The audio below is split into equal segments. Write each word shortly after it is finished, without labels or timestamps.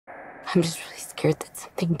I'm just really scared that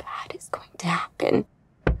something bad is going to happen.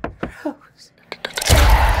 Rose.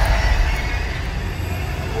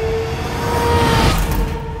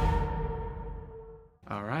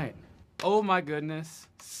 All right. Oh my goodness.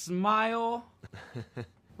 Smile.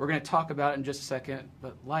 We're going to talk about it in just a second,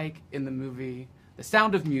 but like in the movie The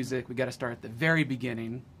Sound of Music, we got to start at the very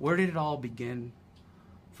beginning. Where did it all begin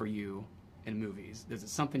for you in movies? Is it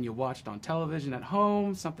something you watched on television at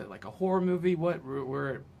home, something like a horror movie?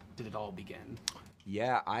 Where did it all begin?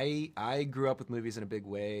 Yeah, I grew up with movies in a big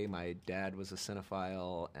way. My dad was a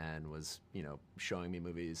cinephile and was, showing me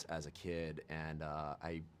movies as a kid, and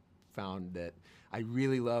I found that I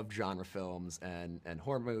really loved genre films and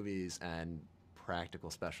horror movies and practical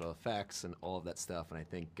special effects and all of that stuff, and I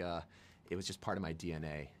think it was just part of my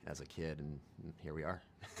DNA as a kid, and here we are.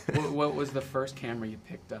 What was the first camera you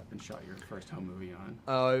picked up and shot your first home movie on?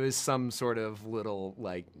 Oh, it was some sort of little,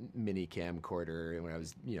 mini camcorder when I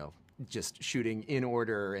was, just shooting in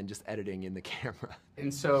order and just editing in the camera.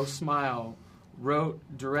 And so Smile wrote,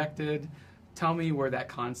 directed. Tell me where that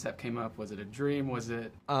concept came up. Was it a dream? Was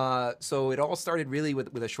it? So it all started really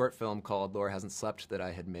with a short film called Laura Hasn't Slept that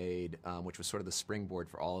I had made, which was sort of the springboard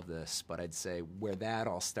for all of this. But I'd say where that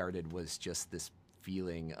all started was just this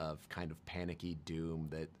feeling of kind of panicky doom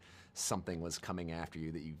that something was coming after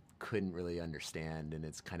you that you couldn't really understand, and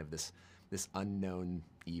it's kind of this unknown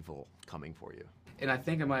evil coming for you. And I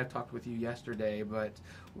think I might have talked with you yesterday, but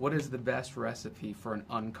what is the best recipe for an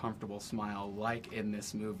uncomfortable smile like in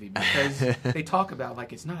this movie? Because they talk about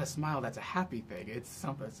it's not a smile that's a happy thing. It's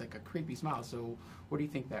something that's like a creepy smile. So what do you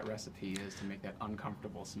think that recipe is to make that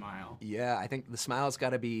uncomfortable smile? Yeah, I think the smile's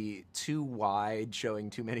got to be too wide,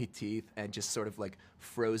 showing too many teeth, and just sort of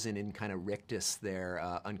frozen in kind of rictus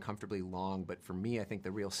there, uncomfortably long. But for me, I think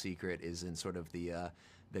the real secret is in sort of the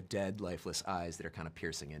dead, lifeless eyes that are kind of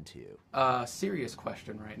piercing into you. Serious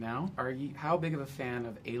question right now. How big of a fan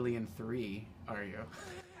of Alien 3 are you?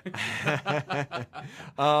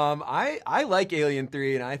 I like Alien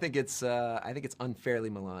 3, and I think it's unfairly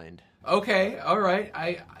maligned. Okay, all right.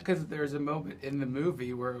 Because there's a moment in the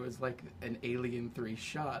movie where it was like an Alien 3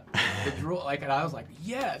 shot, the drool, and I was like,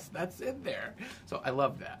 yes, that's in there. So I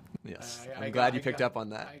love that. Yes, I'm glad you picked up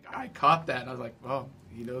on that. I caught that, and I was like, well,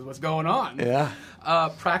 he knows what's going on. Yeah.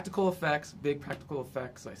 Practical effects, big practical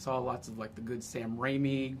effects. I saw lots of the good Sam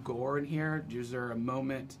Raimi gore in here. Is there a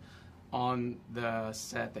moment on the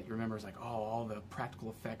set that you remember is all the practical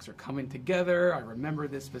effects are coming together? I remember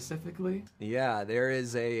this specifically. Yeah, there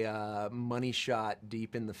is a money shot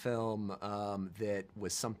deep in the film that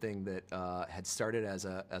was something that had started as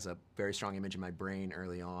a very strong image in my brain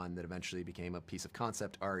early on that eventually became a piece of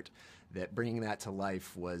concept art. That bringing that to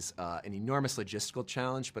life was an enormous logistical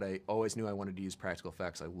challenge, but I always knew I wanted to use practical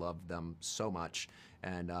effects. I loved them so much,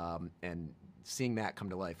 and seeing that come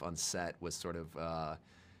to life on set was sort of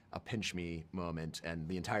a pinch me moment, and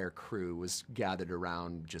the entire crew was gathered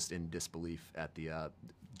around just in disbelief at the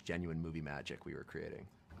genuine movie magic we were creating.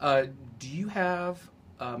 Do you have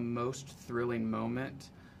a most thrilling moment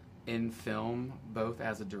in film, both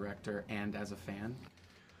as a director and as a fan?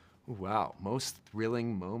 Wow, most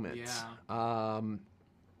thrilling moment. Yeah.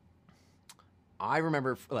 I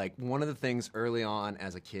remember one of the things early on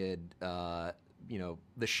as a kid. The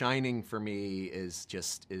Shining for me is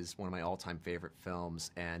one of my all-time favorite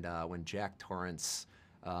films, and when Jack Torrance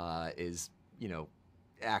is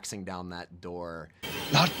axing down that door.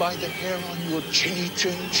 Not by the hair on your chinny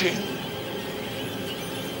chin chin.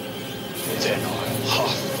 Then I'll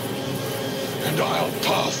huff, and I'll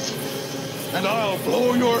puff, and I'll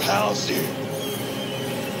blow your house in.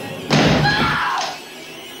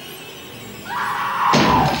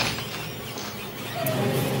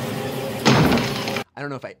 I don't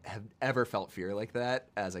know if I have ever felt fear like that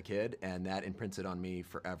as a kid, and that imprinted on me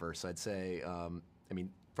forever. So I'd say,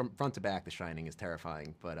 from front to back, The Shining is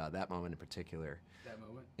terrifying, but that moment in particular. That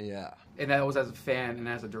moment? Yeah. And that was as a fan and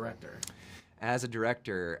as a director? As a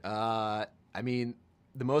director,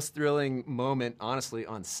 the most thrilling moment, honestly,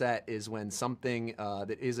 on set is when something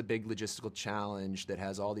that is a big logistical challenge that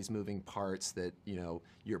has all these moving parts that,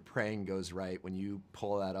 you're praying goes right. When you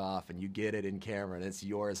pull that off and you get it in camera and it's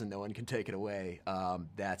yours and no one can take it away,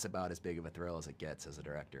 that's about as big of a thrill as it gets as a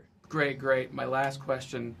director. Great. My last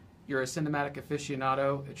question. You're a cinematic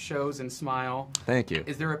aficionado. It shows in Smile. Thank you.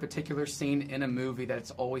 Is there a particular scene in a movie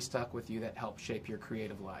that's always stuck with you that helped shape your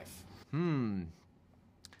creative life?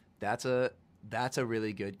 That's a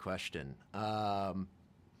really good question.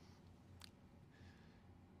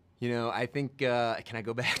 I think, can I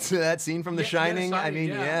go back to that scene from The Shining?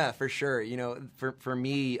 Yeah, for sure. For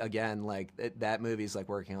me, again, that movie's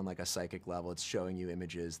working on a psychic level. It's showing you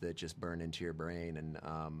images that just burn into your brain. And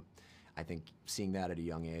I think seeing that at a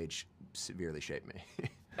young age severely shaped me.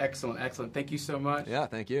 Excellent, excellent. Thank you so much. Yeah,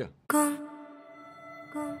 thank you.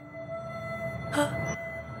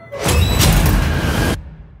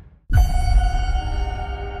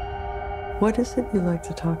 What is it you like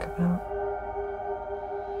to talk about?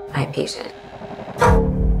 My patient.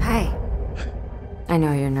 Hi. I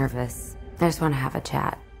know you're nervous. I just want to have a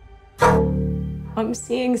chat. I'm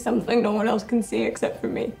seeing something no one else can see except for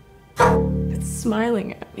me. It's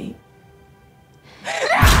smiling at me.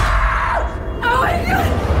 Oh my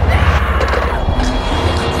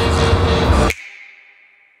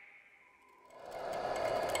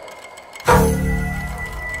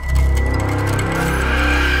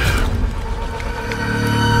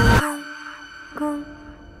God!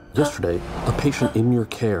 Yesterday, a patient in your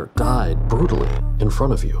care died brutally in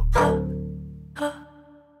front of you.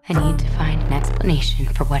 I need to find an explanation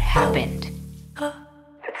for what happened.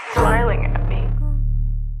 It's smiling at me.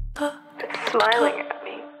 It's smiling at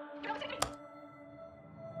me.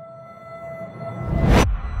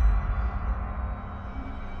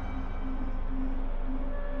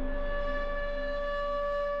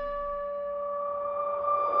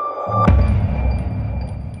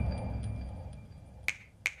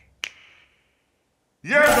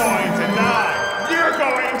 You're going to die! You're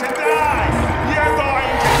going to die! You're going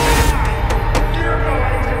to die! You're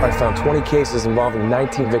going to die! I found 20 cases involving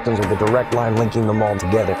 19 victims with a direct line linking them all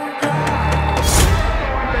together.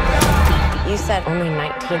 You said only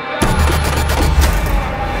 19.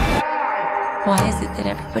 Why is it that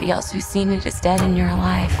everybody else who's seen it is dead and you're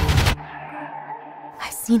alive?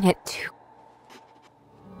 I've seen it too.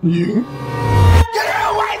 You?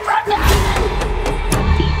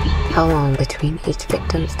 How long between each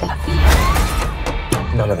victim's death?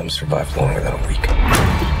 None of them survived longer than a week.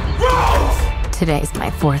 Today's my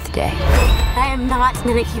 4th day. I am not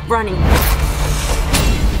gonna keep running.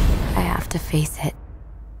 I have to face it.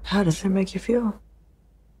 How does it make you feel?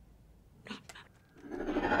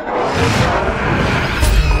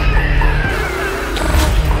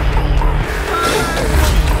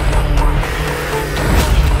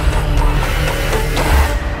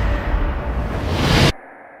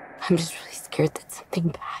 I'm just really scared that something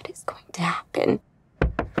bad is going to happen.